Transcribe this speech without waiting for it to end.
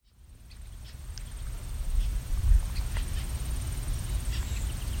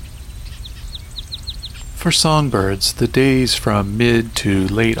For songbirds, the days from mid to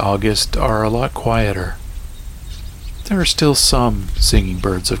late August are a lot quieter. There are still some singing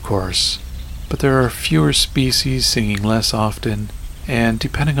birds, of course, but there are fewer species singing less often, and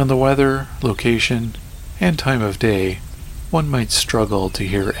depending on the weather, location, and time of day, one might struggle to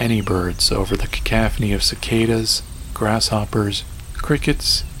hear any birds over the cacophony of cicadas, grasshoppers,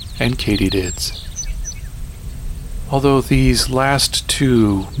 crickets, and katydids. Although these last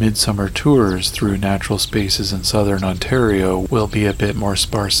two midsummer tours through natural spaces in southern Ontario will be a bit more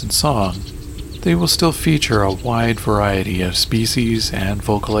sparse in song, they will still feature a wide variety of species and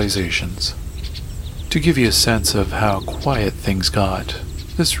vocalizations. To give you a sense of how quiet things got,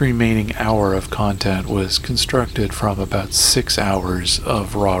 this remaining hour of content was constructed from about 6 hours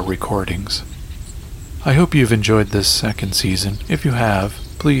of raw recordings. I hope you've enjoyed this second season. If you have,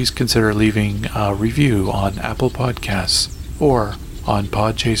 please consider leaving a review on Apple Podcasts or on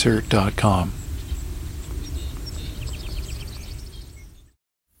podchaser.com.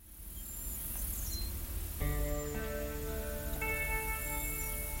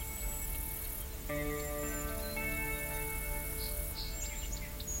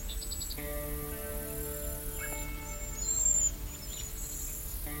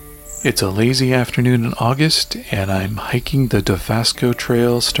 It's a lazy afternoon in August, and I'm hiking the Dofasco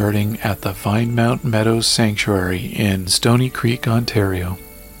Trail starting at the Vinemount Meadows Sanctuary in Stoney Creek, Ontario.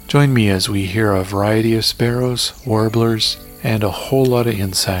 Join me as we hear a variety of sparrows, warblers, and a whole lot of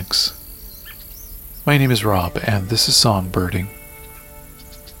insects. My name is Rob, and this is Songbirding.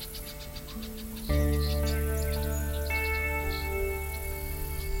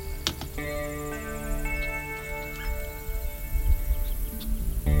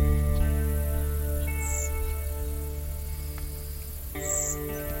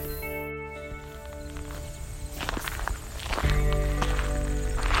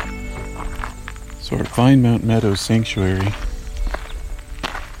 So we're at Vinemount Meadows Sanctuary,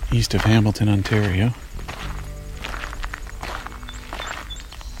 east of Hamilton, Ontario.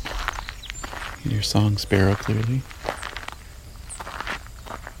 Your song sparrow clearly.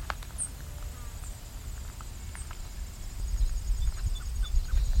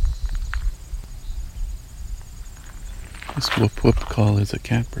 This whoop whoop call is a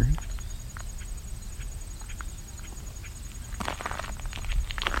catbird.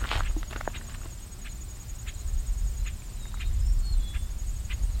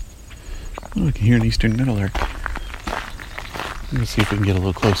 Oh, I can hear an eastern meadowlark. Let's see if we can get a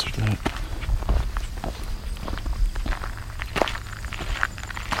little closer to that.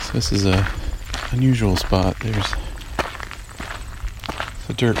 So this is a unusual spot. There's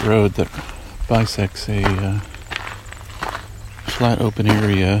a dirt road that bisects a flat open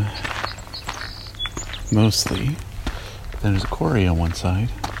area mostly. Then there's a quarry on one side.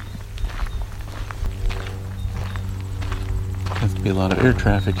 Has to be a lot of air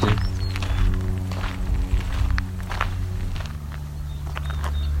traffic here.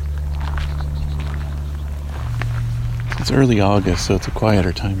 It's early August, so it's a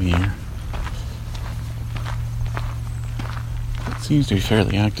quieter time of year. It seems to be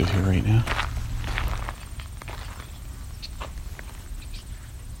fairly active here right now.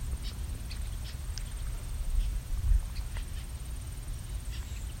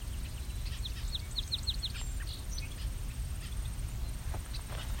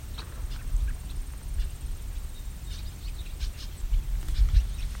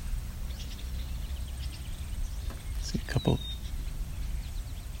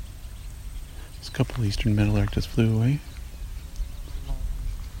 A couple eastern meadowlark just flew away.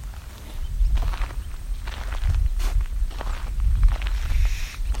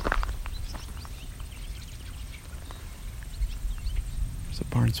 There's a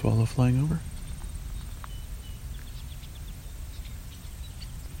barn swallow flying over.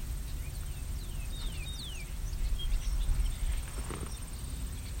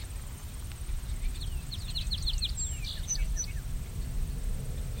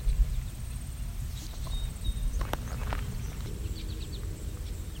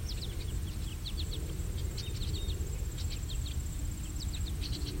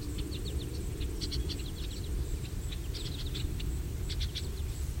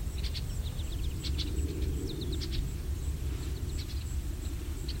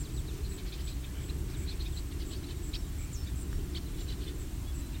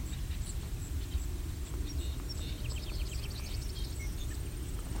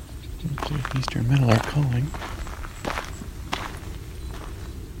 Eastern meadowlark calling.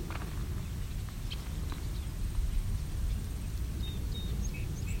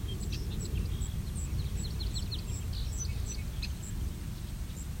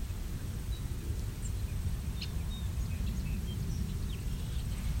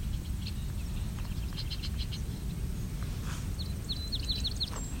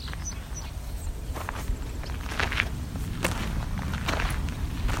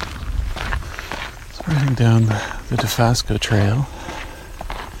 Riding down the Dofasco Trail,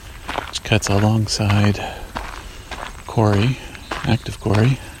 which cuts alongside quarry, active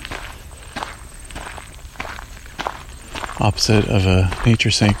quarry, opposite of a nature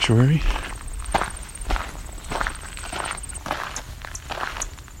sanctuary.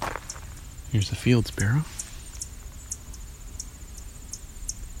 Here's the field sparrow.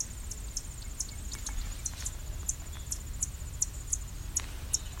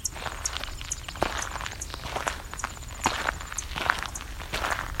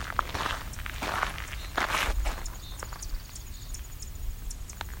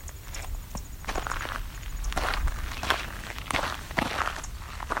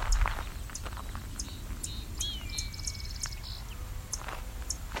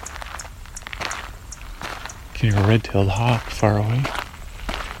 Can hear a red-tailed hawk far away.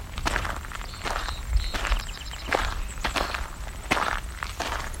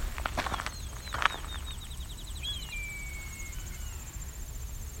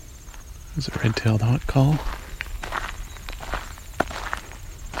 There's a red-tailed hawk call.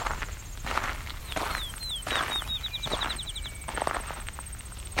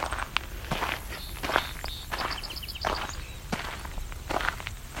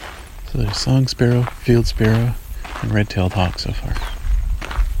 So there's song sparrow, field sparrow, and red-tailed hawk so far.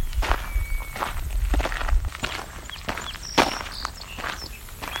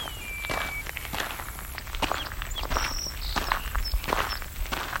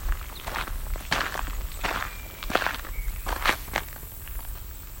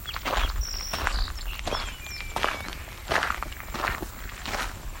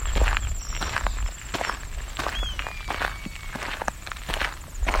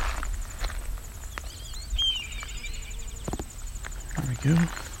 Go.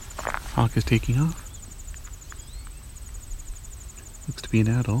 Hawk is taking off. Looks to be an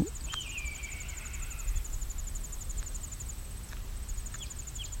adult.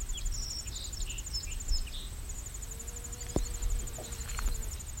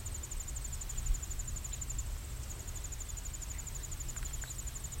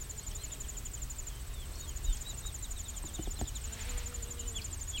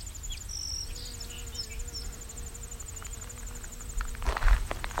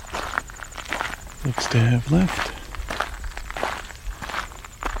 Looks to have left.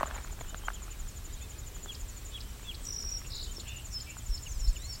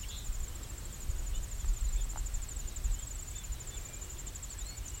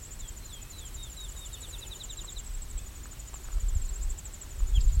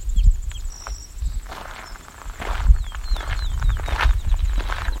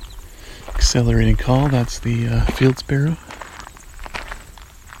 Accelerating call, that's the field sparrow.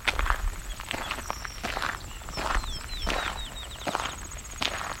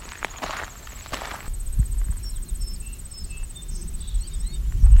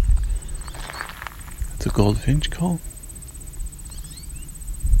 It's a goldfinch call.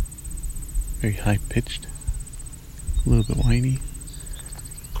 Very high pitched, a little bit whiny.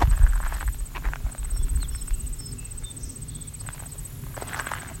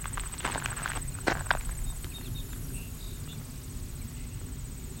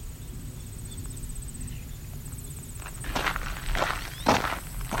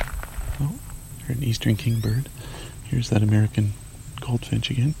 Oh, here's an eastern kingbird. Here's that American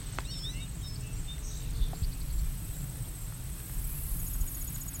goldfinch again.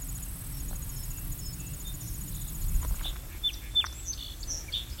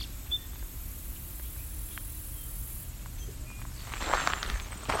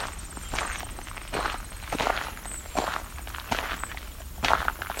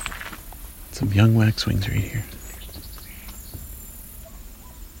 Some young waxwings right here.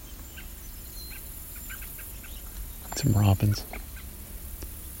 Some robins.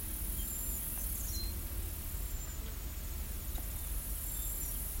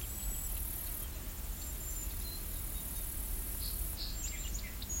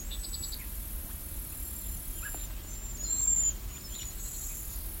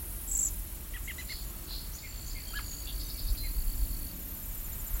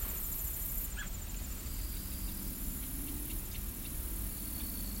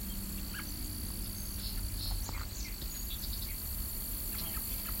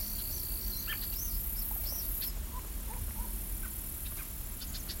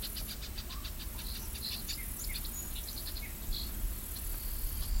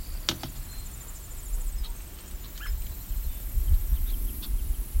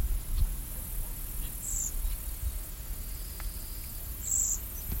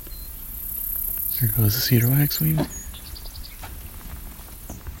 There goes the cedar waxwing.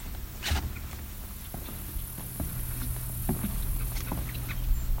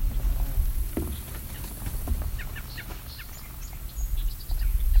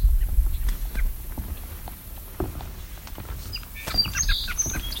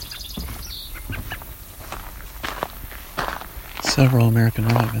 several American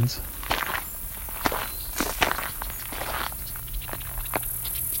robins.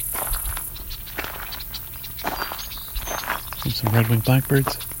 And some red-winged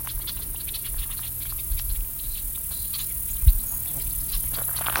blackbirds.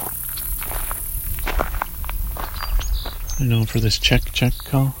 They're known for this check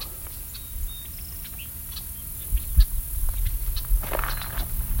call.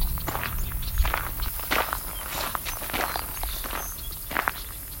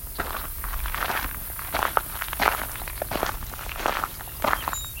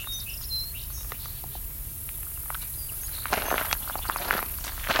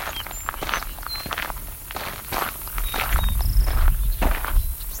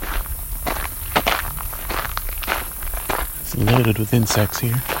 It's loaded with insects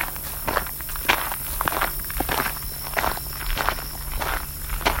here.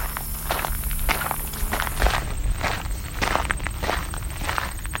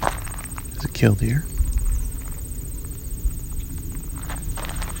 There's a killdeer.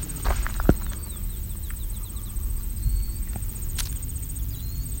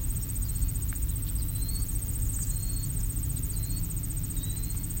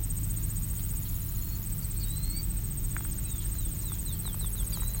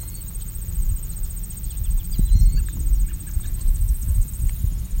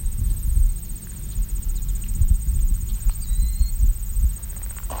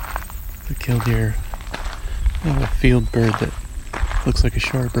 The killdeer, a field bird that looks like a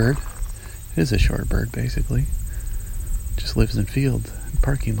shorebird. It is a shorebird, basically. Just lives in fields and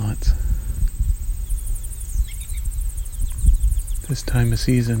parking lots. This time of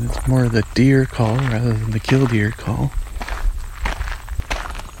season, it's more of the deer call rather than the killdeer call.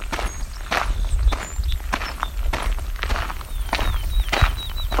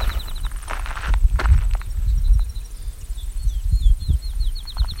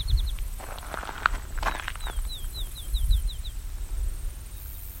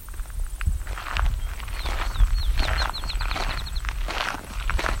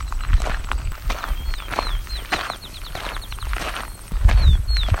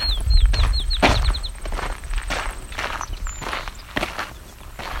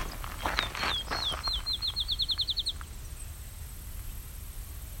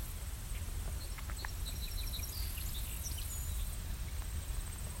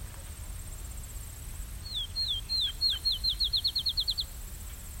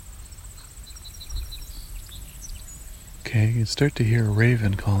 Okay, you can start to hear a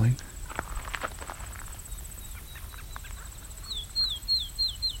raven calling.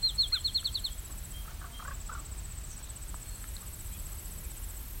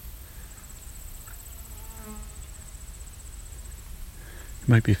 You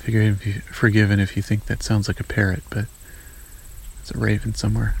might be forgiven if you think that sounds like a parrot, but it's a raven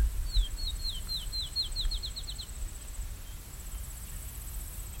somewhere.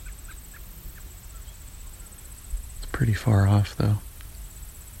 Pretty far off, though.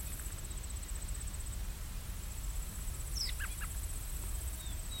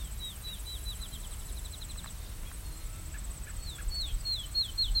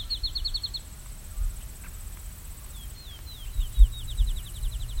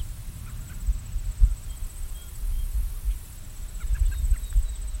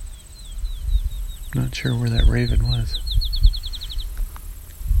 Not sure where that raven was.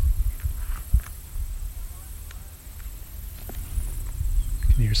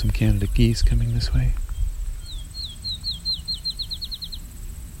 Here's some Canada geese coming this way.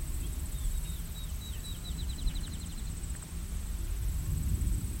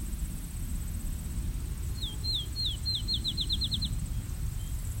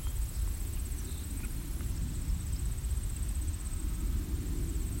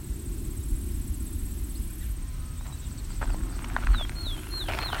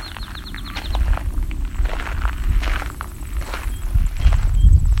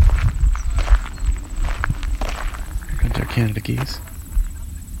 Canada geese.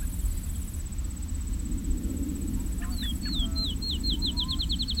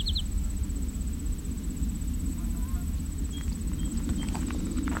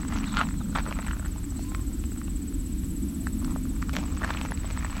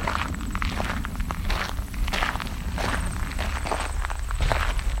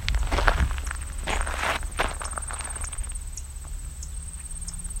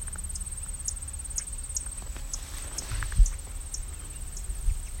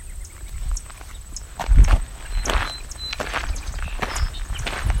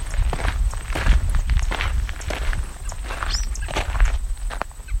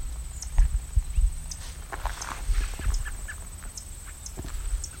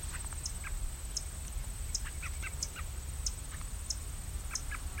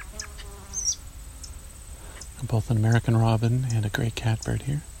 both an American robin and a gray catbird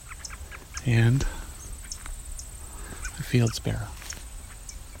here, and a field sparrow.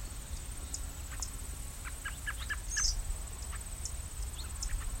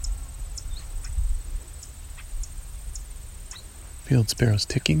 Field sparrow's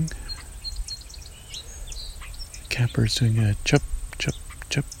ticking. Catbird's doing a chup, chup,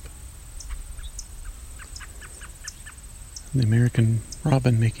 chup. And the American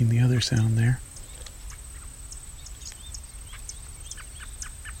robin making the other sound there.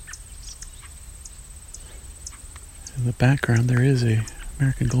 In the background there is a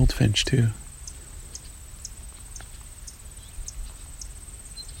American goldfinch too.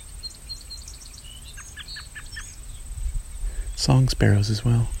 Song sparrows as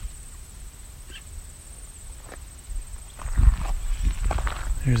well.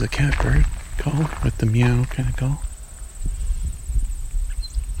 There's a catbird call with the meow kind of call.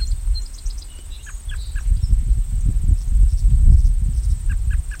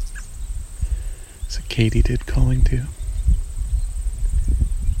 It's a katydid calling too.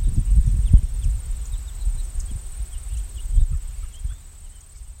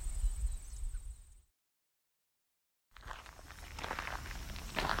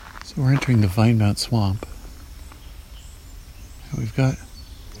 So we're entering the Vinemount Swamp. And we've got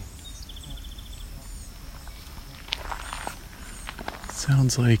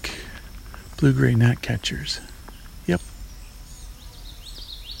sounds like blue-gray gnatcatchers. Yep.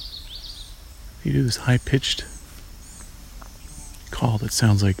 You do this high-pitched call that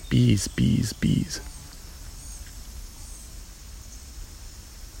sounds like bees, bees, bees.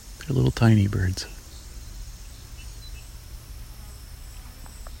 They're little tiny birds.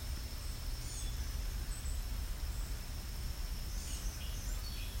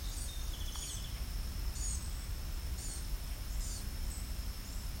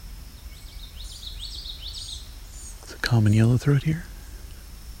 Common yellowthroat here,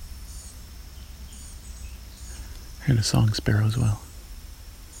 and a song sparrow as well.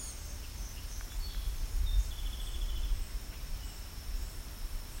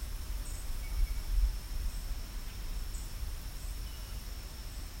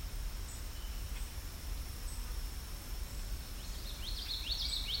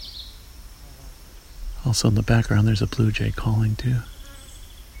 Also in the background there's a blue jay calling too.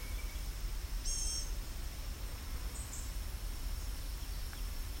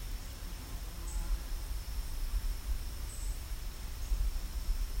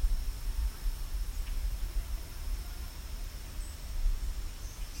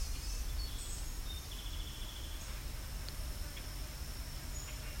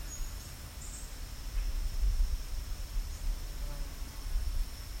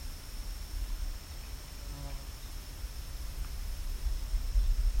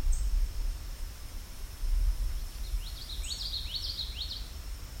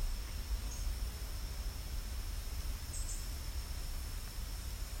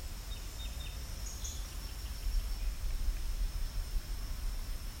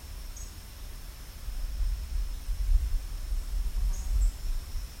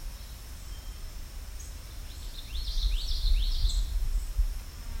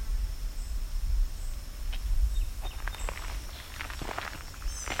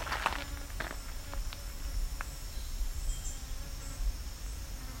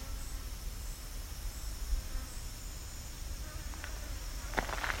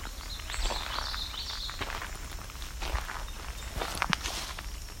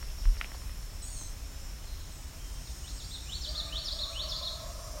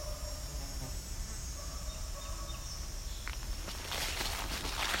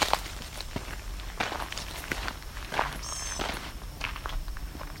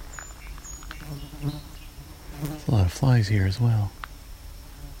 There's a lot of flies here as well.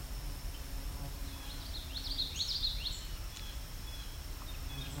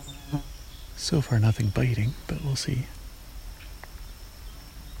 So far nothing biting, but we'll see.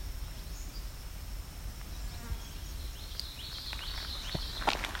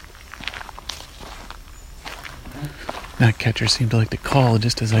 Gnatcatchers seem to like to call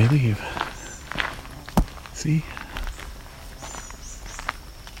just as I leave. See?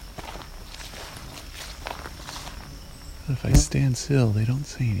 But if I stand still, they don't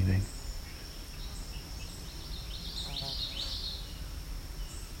say anything.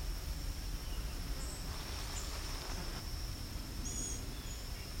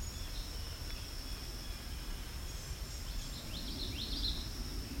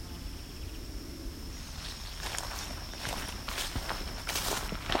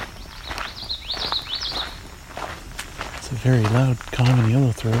 It's a very loud common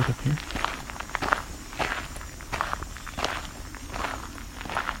yellowthroat up here.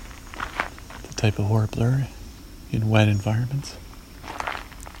 type of warbler in wet environments.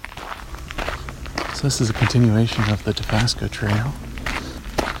 So this is a continuation of the Tabasco Trail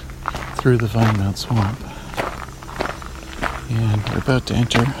through the Vinemount Swamp. And we're about to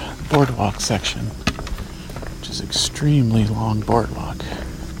enter the boardwalk section, which is an extremely long boardwalk.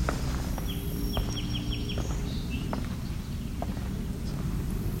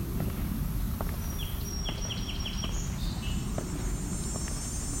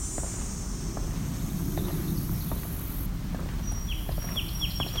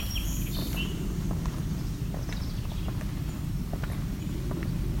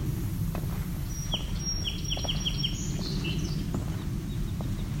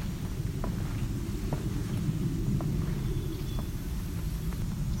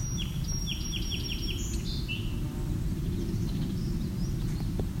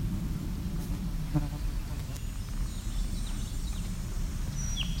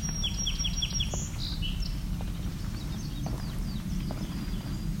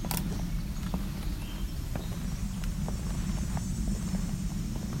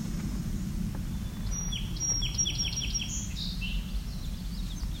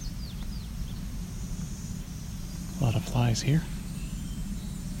 A lot of flies here.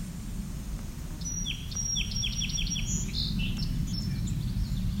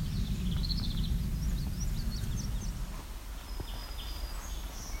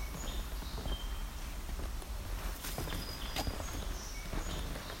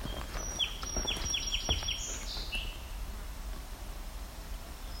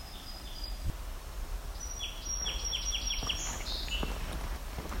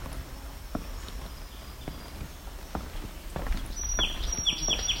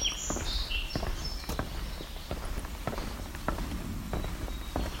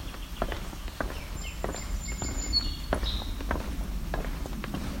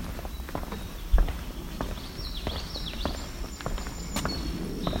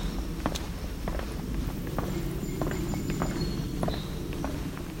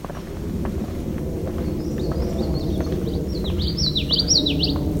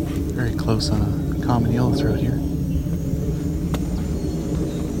 Very close on a common yellow throat here.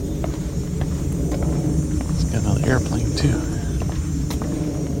 It's got another airplane too.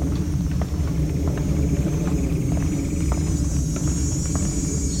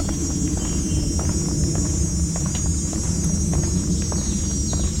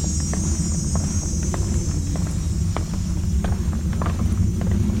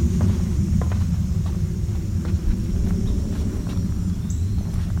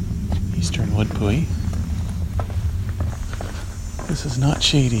 Eastern wood pui. This is not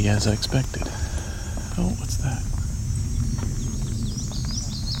shady as I expected. Oh, what's that?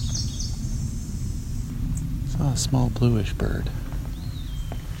 Saw a small bluish bird.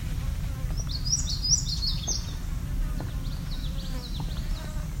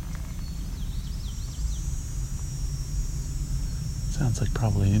 Sounds like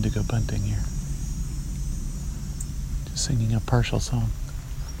probably an indigo bunting here. Just singing a partial song.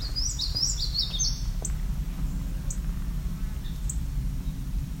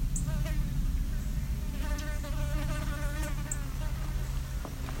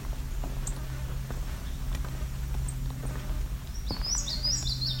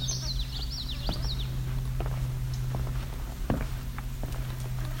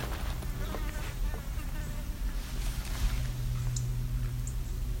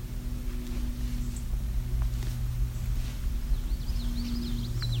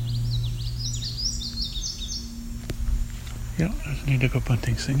 Yeah, there's an indigo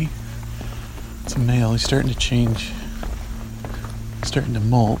bunting singing. It's a male. He's starting to change. He's starting to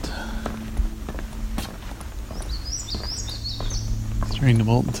molt. Starting to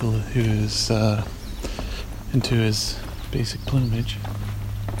molt until into his basic plumage.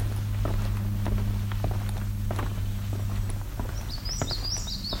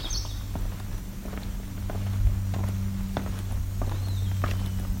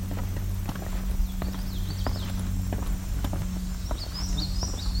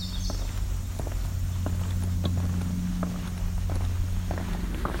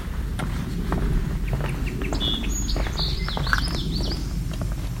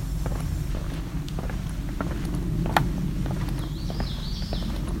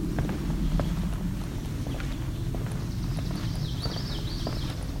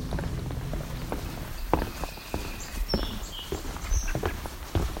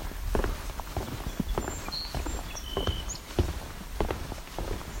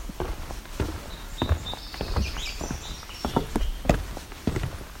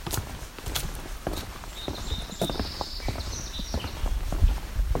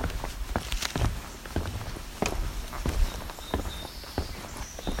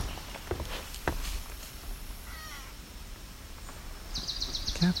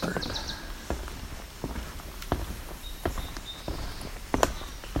 blackbird.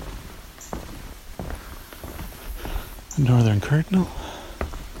 A northern cardinal.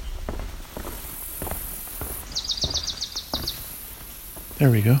 There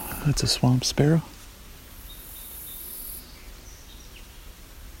we go. That's a swamp sparrow.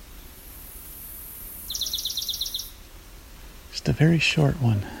 Just a very short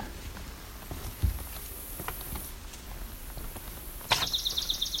one.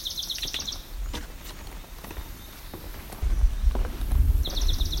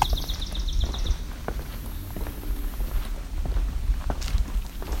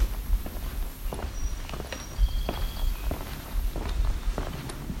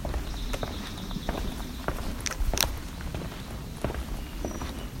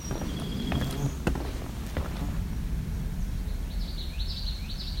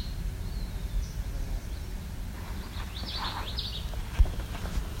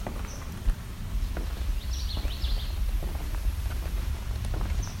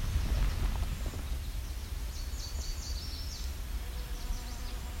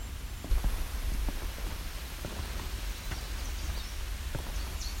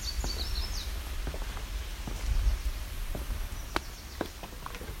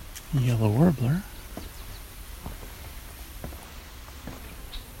 Yellow warbler,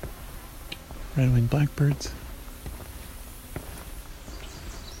 red-winged blackbirds,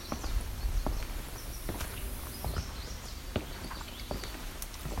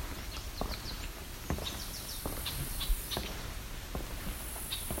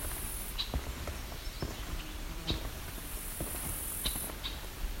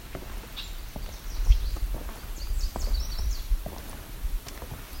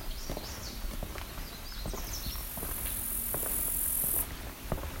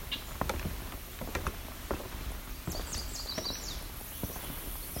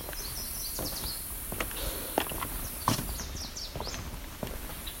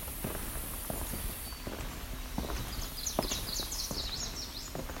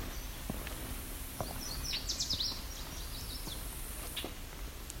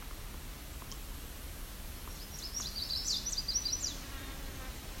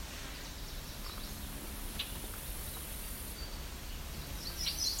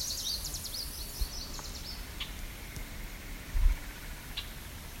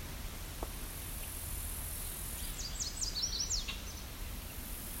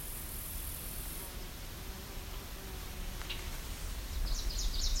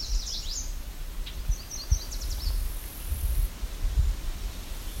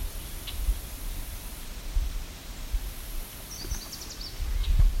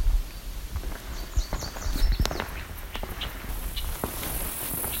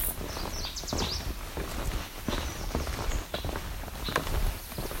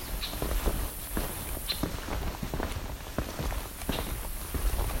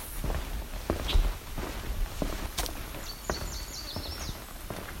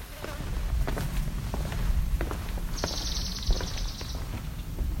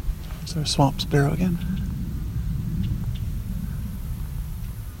 there's our swamp sparrow again.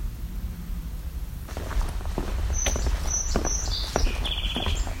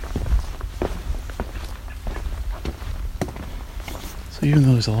 So even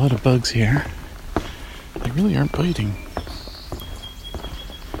though there's a lot of bugs here, they really aren't biting.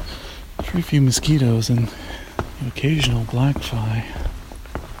 Very few mosquitoes and the occasional black fly.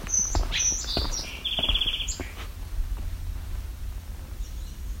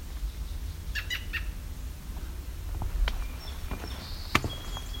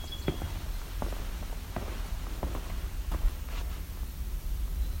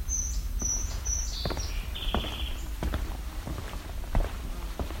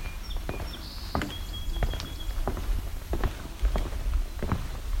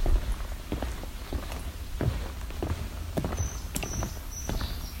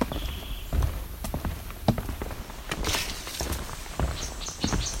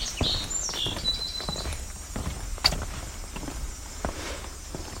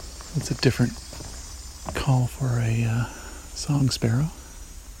 It's a different call for a song sparrow.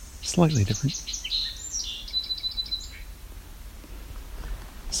 Slightly different.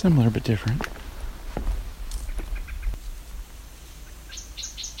 Similar but different.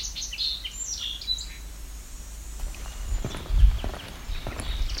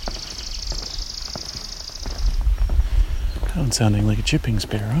 That one's sounding like a chipping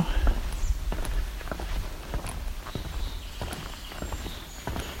sparrow.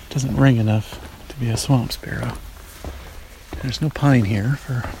 Doesn't ring enough to be a swamp sparrow. There's no pine here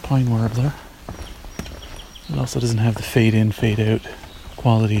for pine warbler. It also doesn't have the fade in, fade out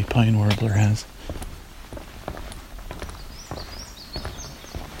quality pine warbler has.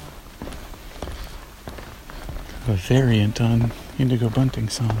 A variant on indigo bunting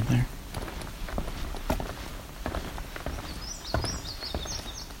song there.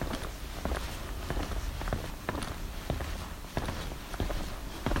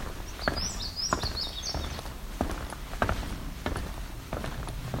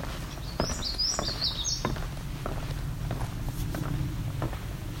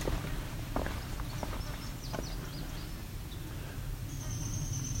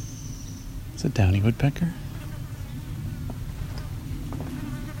 It's a downy woodpecker.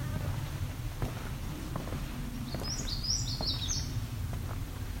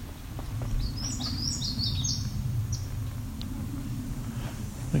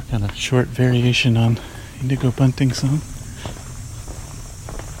 A kind of short variation on indigo bunting song.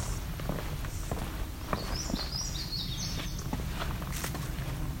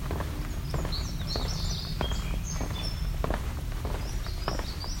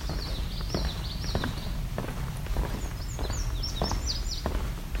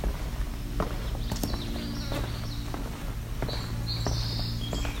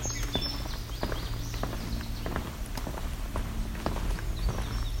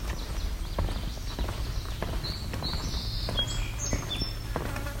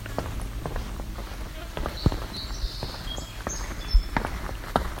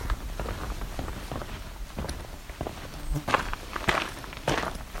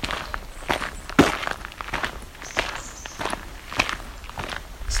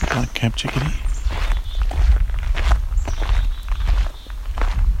 Black-capped chickadee.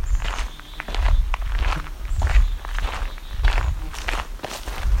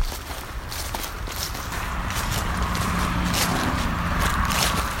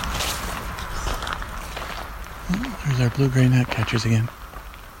 Oh, there's our blue-gray gnatcatchers again.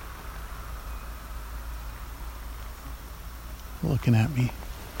 Looking at me.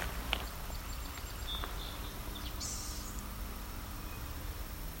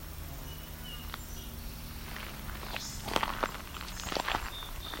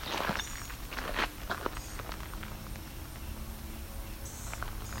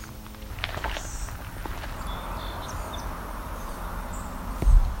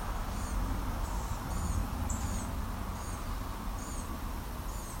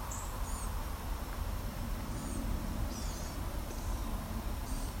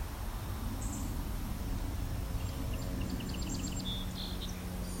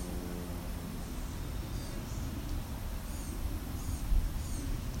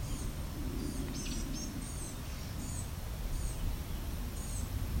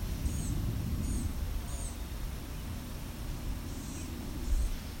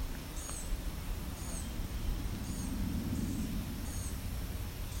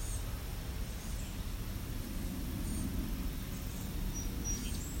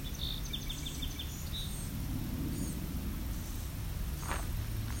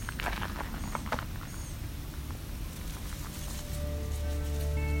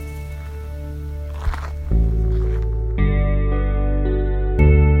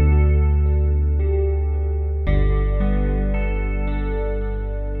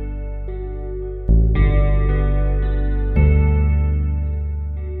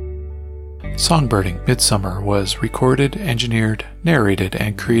 Songbirding Midsummer was recorded, engineered, narrated,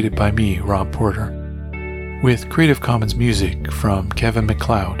 and created by me, Rob Porter, with Creative Commons music from Kevin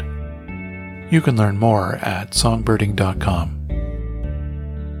MacLeod. You can learn more at songbirding.com.